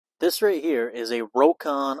This right here is a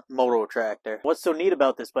Rokon Mototractor. What's so neat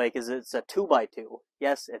about this bike is it's a 2x2.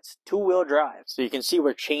 Yes, it's two-wheel drive. So you can see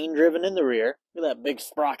we're chain driven in the rear. Look at that big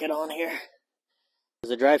sprocket on here.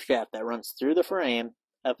 There's a drive shaft that runs through the frame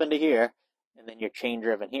up into here, and then you're chain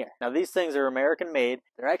driven here. Now these things are American made.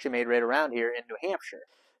 They're actually made right around here in New Hampshire.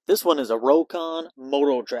 This one is a Rokon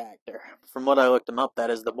Mototractor. From what I looked them up,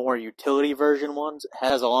 that is the more utility version ones. It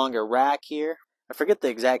has a longer rack here. I forget the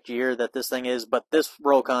exact year that this thing is, but this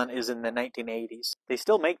Rokon is in the 1980s. They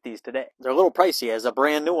still make these today. They're a little pricey, as a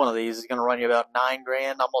brand new one of these is going to run you about 9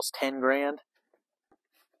 grand, almost 10 grand.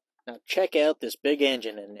 Now check out this big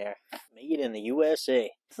engine in there. Made in the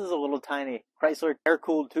USA. This is a little tiny Chrysler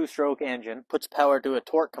air-cooled 2-stroke engine. Puts power to a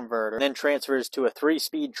torque converter, then transfers to a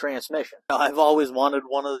 3-speed transmission. Now I've always wanted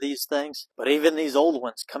one of these things, but even these old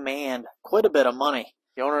ones command quite a bit of money.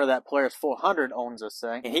 The owner of that Polaris 400 owns this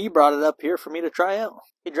thing, and he brought it up here for me to try out.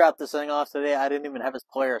 He dropped this thing off today. I didn't even have his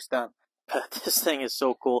Polaris done. But this thing is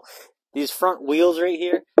so cool. These front wheels right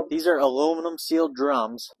here, these are aluminum sealed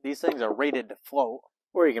drums. These things are rated to float.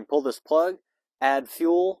 Or you can pull this plug, add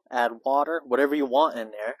fuel, add water, whatever you want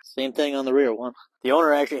in there. Same thing on the rear one. The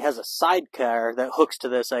owner actually has a sidecar that hooks to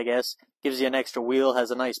this, I guess. Gives you an extra wheel,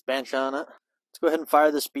 has a nice bench on it. Let's go ahead and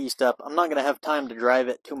fire this beast up. I'm not going to have time to drive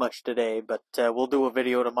it too much today, but we'll do a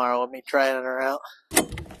video tomorrow of me trying her out.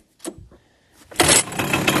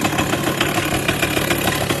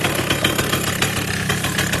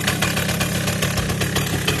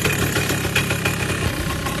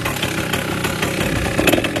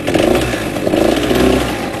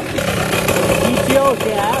 DTO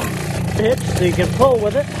gas hitch so you can pull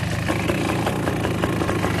with it.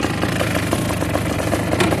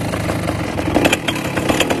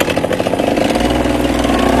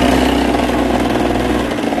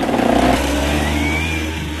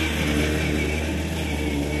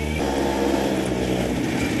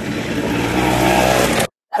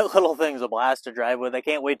 That little thing's a blast to drive with. I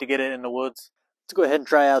can't wait to get it in the woods. Let's go ahead and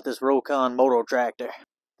try out this Rokon Mototractor.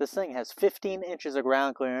 This thing has 15 inches of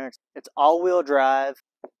ground clearance. It's all-wheel drive.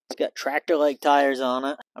 It's got tractor-like tires on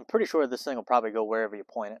it. I'm pretty sure this thing will probably go wherever you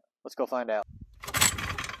point it. Let's go find out.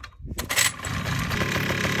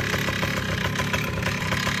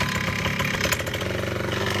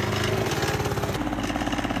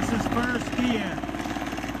 This is first gear.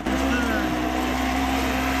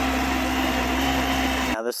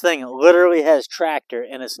 Now this thing literally has tractor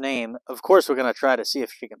in its name. Of course we're going to try to see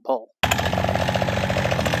if she can pull.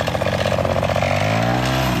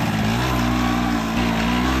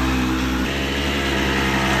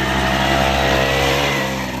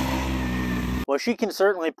 Well, she can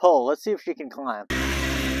certainly pull. Let's see if she can climb.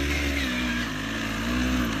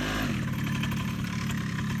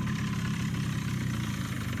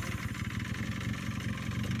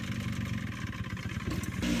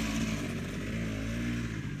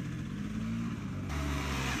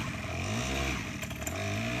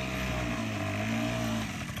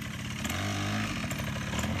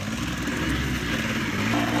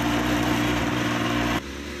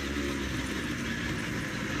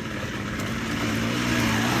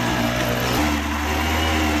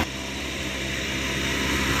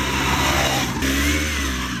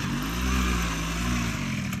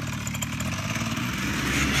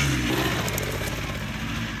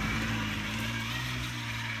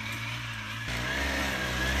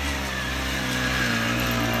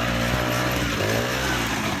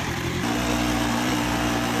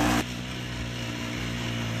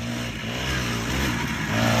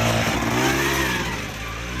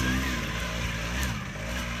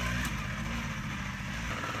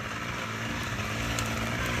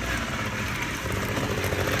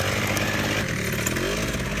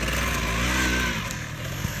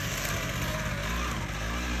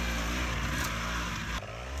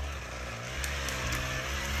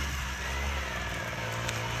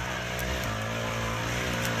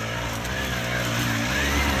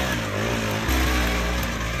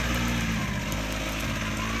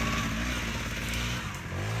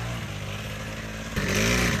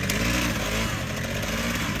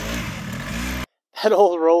 That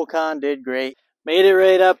old Rokon did great. Made it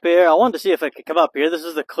right up here. I wanted to see if I could come up here. This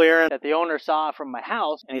is the clearance that the owner saw from my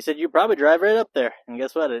house. And he said, you probably drive right up there. And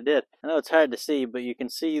guess what? I did. I know it's hard to see, but you can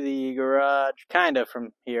see the garage kind of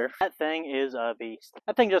from here. That thing is a beast.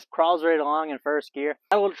 That thing just crawls right along in first gear.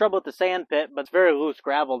 I had a little trouble with the sand pit, but it's very loose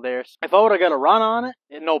gravel there. So if I would have got a run on it,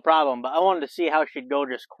 no problem. But I wanted to see how she'd go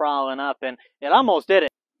just crawling up. And it almost did it.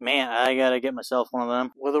 Man, I gotta get myself one of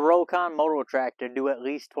them. Will the Rokon Mototractor do at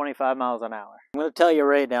least 25 miles an hour? I'm gonna tell you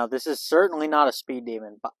right now, this is certainly not a speed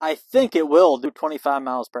demon, but I think it will do 25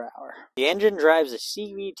 miles per hour. The engine drives a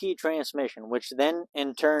CVT transmission, which then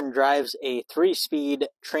in turn drives a 3-speed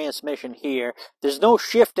transmission here. There's no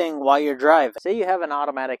shifting while you're driving. Say you have an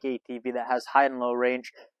automatic ATV that has high and low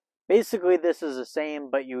range. Basically, this is the same,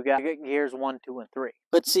 but you got gears 1, 2, and 3.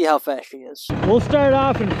 Let's see how fast she is. We'll start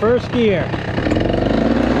off in first gear.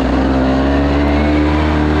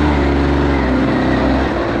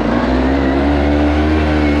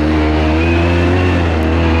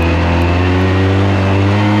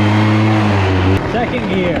 Second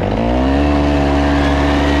gear.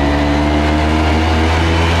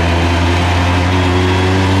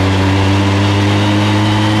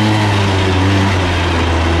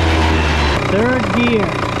 Third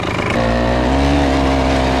gear.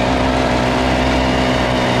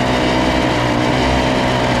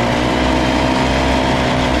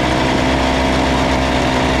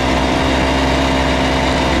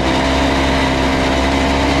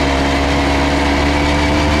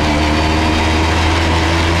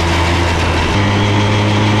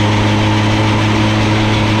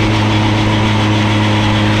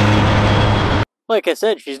 Like I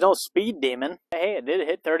said, she's no speed demon. Hey, it did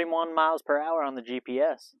hit 31 miles per hour on the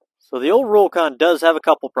GPS. So the old Rokon does have a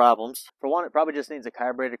couple problems. For one, it probably just needs a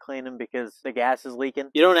carburetor cleaning because the gas is leaking.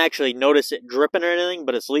 You don't actually notice it dripping or anything,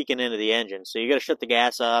 but it's leaking into the engine. So you gotta shut the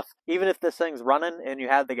gas off. Even if this thing's running and you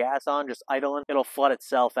have the gas on, just idling, it'll flood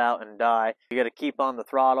itself out and die. You gotta keep on the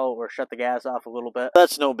throttle or shut the gas off a little bit.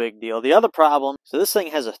 That's no big deal. The other problem, so this thing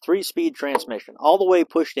has a 3-speed transmission. All the way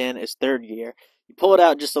pushed in is third gear. You pull it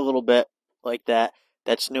out just a little bit, like that,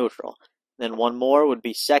 that's neutral. Then one more would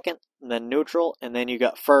be second, and then neutral, and then you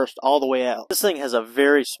got first all the way out. This thing has a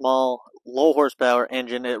very small, low horsepower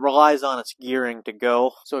engine. It relies on its gearing to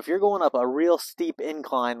go. So if you're going up a real steep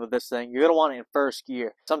incline with this thing, you're going to want it in first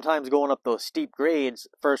gear. Sometimes going up those steep grades,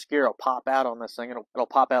 first gear will pop out on this thing. It'll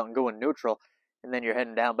pop out and go in neutral, and then you're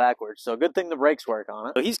heading down backwards. So good thing the brakes work on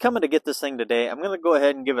it. So he's coming to get this thing today. I'm going to go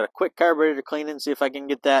ahead and give it a quick carburetor cleaning, see if I can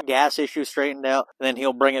get that gas issue straightened out. And then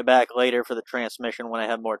he'll bring it back later for the transmission when I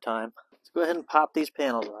have more time. Let's go ahead and pop these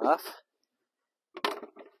panels off.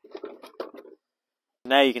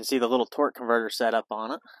 Now you can see the little torque converter set up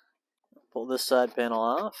on it. Pull this side panel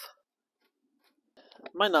off.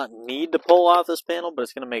 Might not need to pull off this panel, but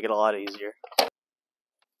it's going to make it a lot easier.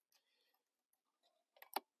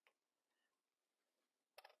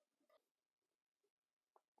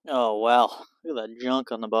 Oh, wow. Look at that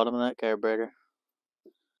junk on the bottom of that carburetor.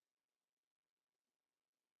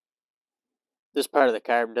 This part of the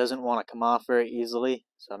carb doesn't want to come off very easily,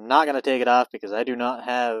 so I'm not going to take it off because I do not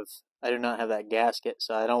have that gasket,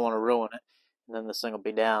 so I don't want to ruin it, and then this thing will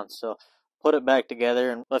be down. So put it back together,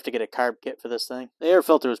 and we'll have to get a carb kit for this thing. The air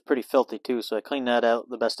filter was pretty filthy too, so I cleaned that out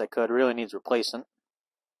the best I could. It really needs replacing.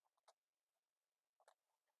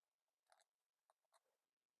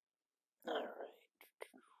 Alright.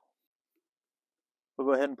 We'll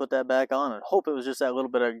go ahead and put that back on and hope it was just that little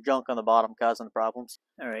bit of junk on the bottom causing the problems.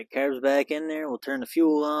 Alright, carb's back in there. We'll turn the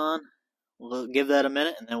fuel on. We'll give that a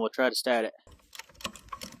minute and then we'll try to start it. You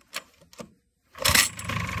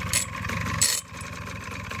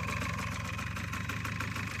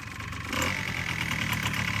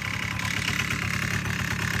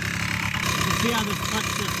can see how this clutch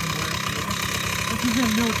system works here. This is in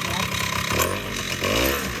neutral.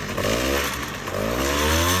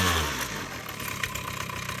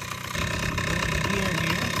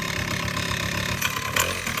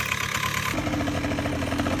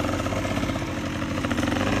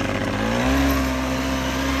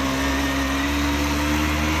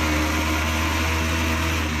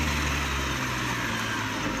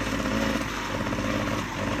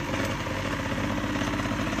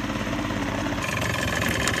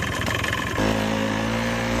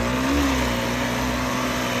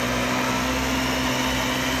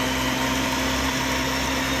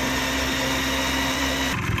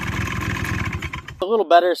 A little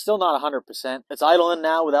better, still not 100%. It's idling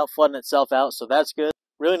now without flooding itself out, so that's good.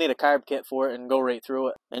 Really need a carb kit for it and go right through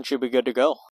it, and should be good to go.